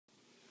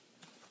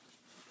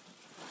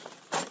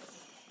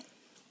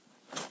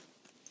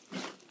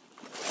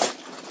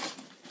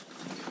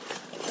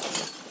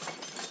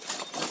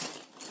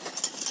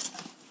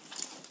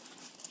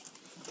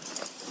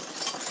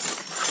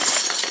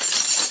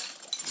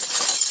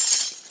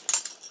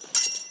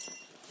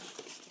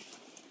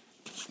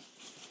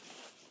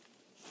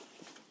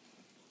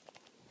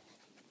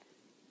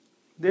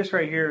This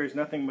right here is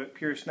nothing but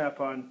pure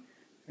Snap-on,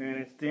 and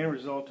it's the end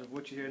result of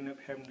what you end up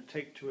having to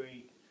take to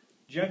a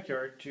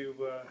junkyard to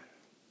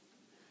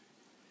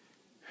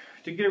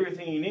get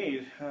everything you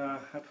need. I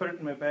put it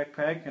in my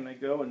backpack and I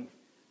go, and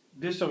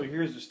this over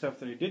here is the stuff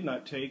that I did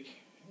not take,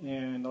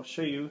 and I'll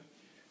show you.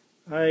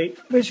 I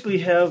basically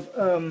have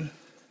a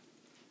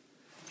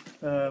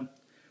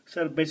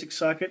set of basic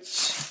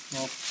sockets.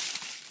 Well,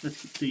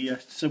 let's get the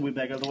subway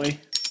bag out of the way.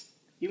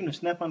 Even a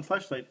Snap-on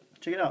flashlight.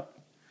 Check it out.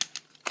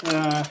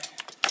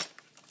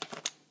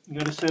 You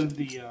got a set of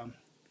the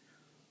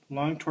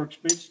long Torx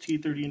bits,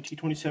 T30 and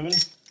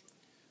T27.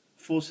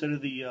 Full set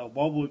of the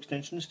Wobble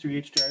extensions,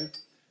 3H drive.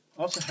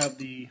 Also have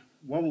the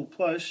Wobble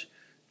Plus,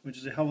 which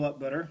is a hell of a lot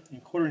better,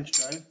 and 1/4"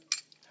 drive.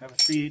 Have a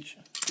 3H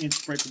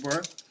breaker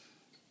bar.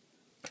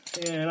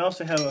 And I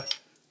also have a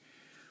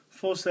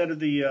full set of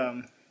the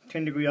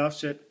 10-degree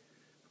offset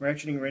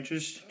ratcheting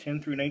wrenches,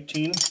 10 through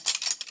 19.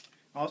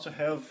 I also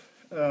have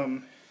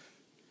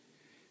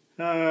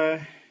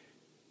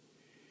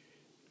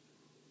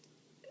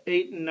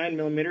 8 and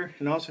 9mm,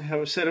 and I also have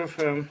a set of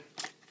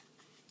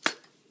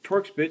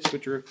Torx bits,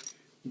 which are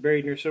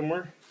buried here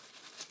somewhere.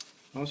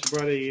 I also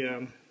brought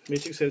a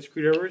basic set of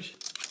screwdrivers,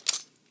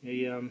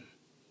 a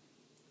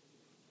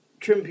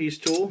trim piece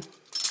tool,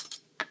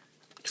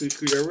 2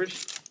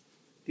 screwdrivers.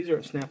 These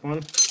aren't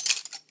Snap-on,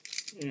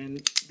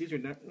 and these are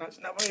not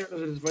Snap-on.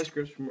 Those are just vice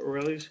grips from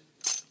O'Reilly's,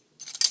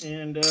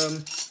 and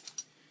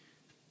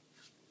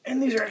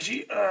these are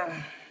actually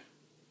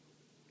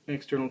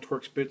external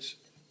Torx bits,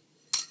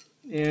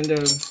 and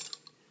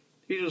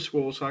these are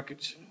swivel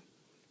sockets.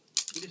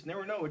 You just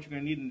never know what you're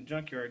going to need in the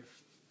junkyard.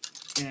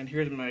 And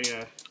here's my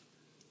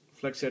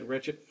flex head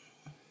ratchet.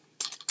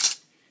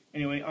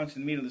 Anyway, on to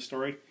the meat of the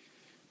story.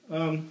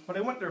 What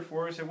I went there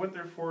for is I went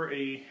there for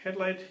a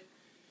headlight,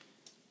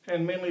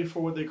 and mainly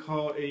for what they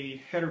call a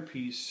header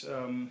piece,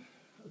 a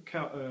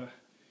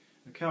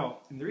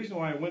cowl. And the reason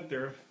why I went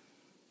there,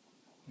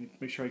 let me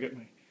make sure I get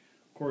my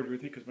cord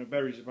with me because my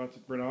battery's about to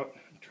burn out.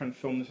 I'm trying to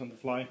film this on the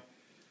fly.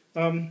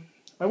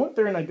 I went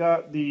there and I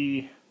got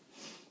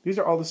these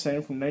are all the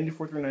same from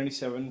 94 through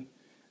 97,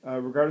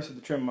 regardless of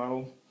the trim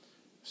model.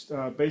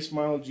 Base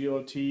model,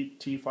 GLOT,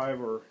 T5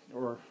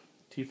 or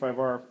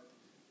T5R,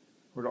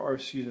 or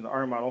the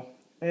R model.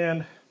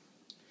 And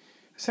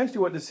essentially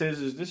what this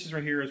is this is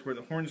right here is where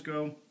the horns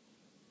go.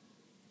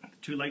 The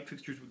 2 light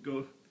fixtures would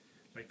go,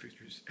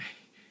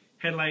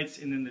 headlights,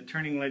 and then the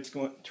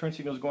turn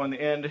signals go on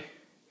the end.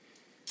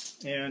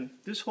 And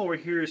this hole right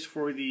here is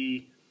for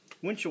the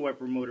windshield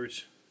wiper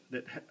motors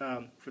that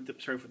for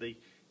the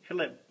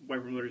headlight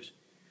wiper motors.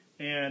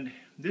 And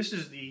this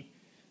is the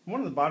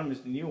one on the bottom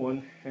is the new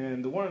one,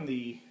 and the one on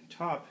the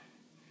top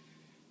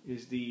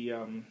is the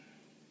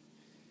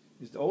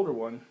older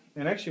one.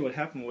 And actually what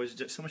happened was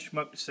that some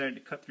schmuck decided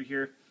to cut through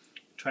here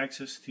to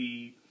access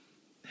the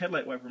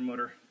headlight wiper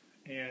motor.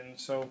 And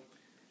so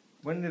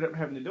what I ended up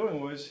having to do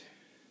was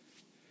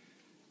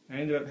I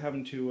ended up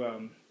having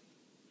to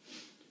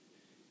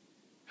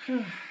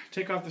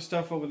take off the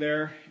stuff over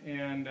there,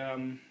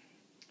 and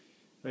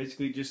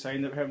basically just I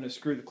ended up having to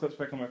screw the clips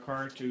back on my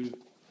car to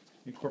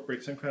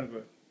incorporate some kind of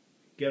a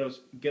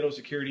ghetto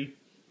security.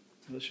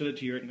 I'll show that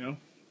to you right now.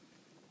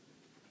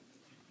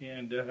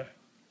 And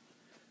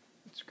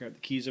let's grab the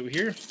keys over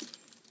here.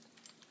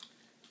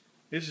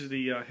 This is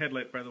the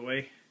headlight, by the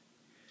way.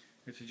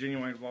 It's a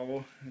genuine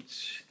Volvo.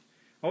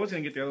 I was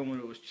going to get the other one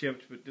that was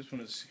chipped, but this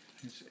one is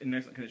in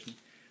excellent condition.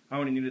 I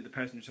only needed the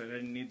passenger side. I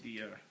didn't need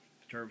the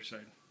driver's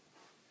side.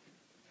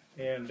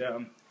 And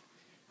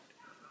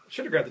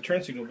should have grabbed the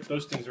turn signal, but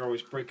those things are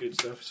always break good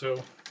stuff.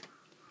 So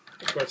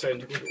let's go outside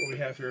and look at what we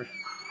have here.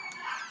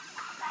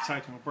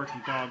 Aside from a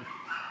barking dog.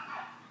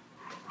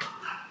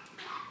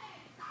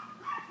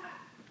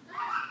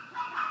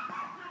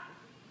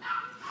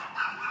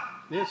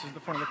 This is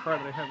the front of the car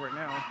that I have right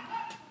now,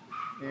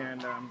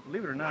 and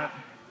believe it or not,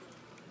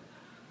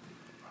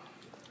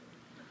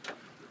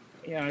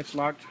 yeah, it's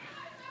locked.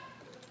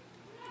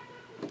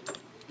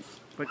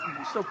 But you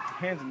can still put your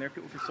hands in there.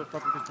 People can still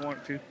fuck with it if they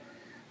want to.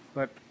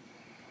 But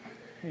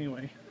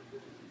anyway,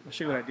 I'll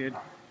show you what I did.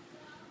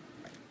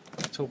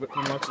 Let's hope it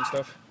unlocks and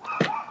stuff.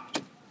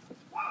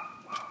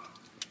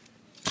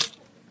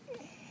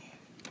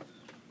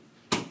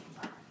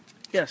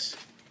 Yes.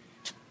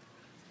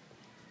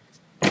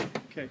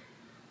 Okay.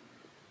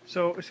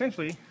 So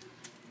essentially,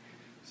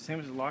 same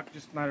as the lock,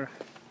 just not a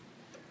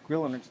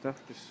grill on it and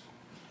stuff. Just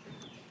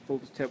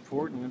fold this tab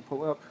forward and then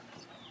pull up.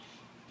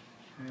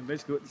 And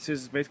basically what this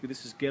is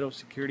this is ghetto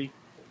security.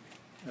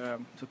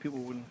 So people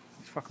wouldn't,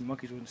 these fucking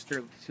monkeys wouldn't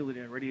steal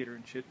the radiator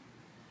and shit.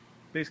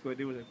 Basically what I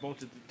did was I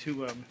bolted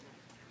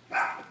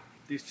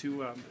these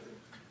two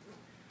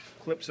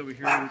clips over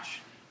here,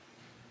 which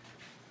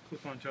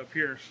clip on top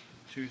here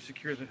to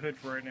secure the hood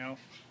for right now.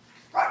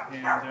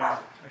 And I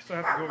still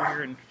have to go over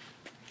here and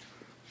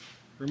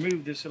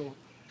remove this little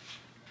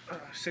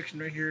section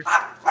right here.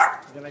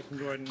 And then I can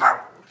go ahead and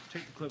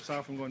take the clips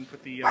off and go ahead and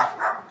put the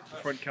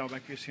front cowl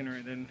back to the center,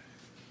 and then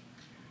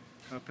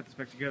put this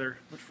back together.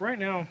 But for right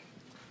now,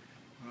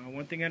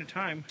 one thing at a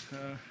time.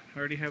 I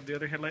already have the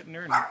other headlight in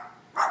there, and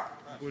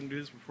Go ahead and do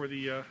this before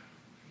the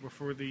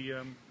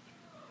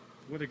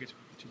weather gets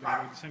too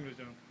bad or the sun goes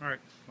down. All right,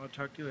 I'll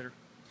talk to you later.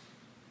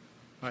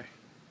 Bye.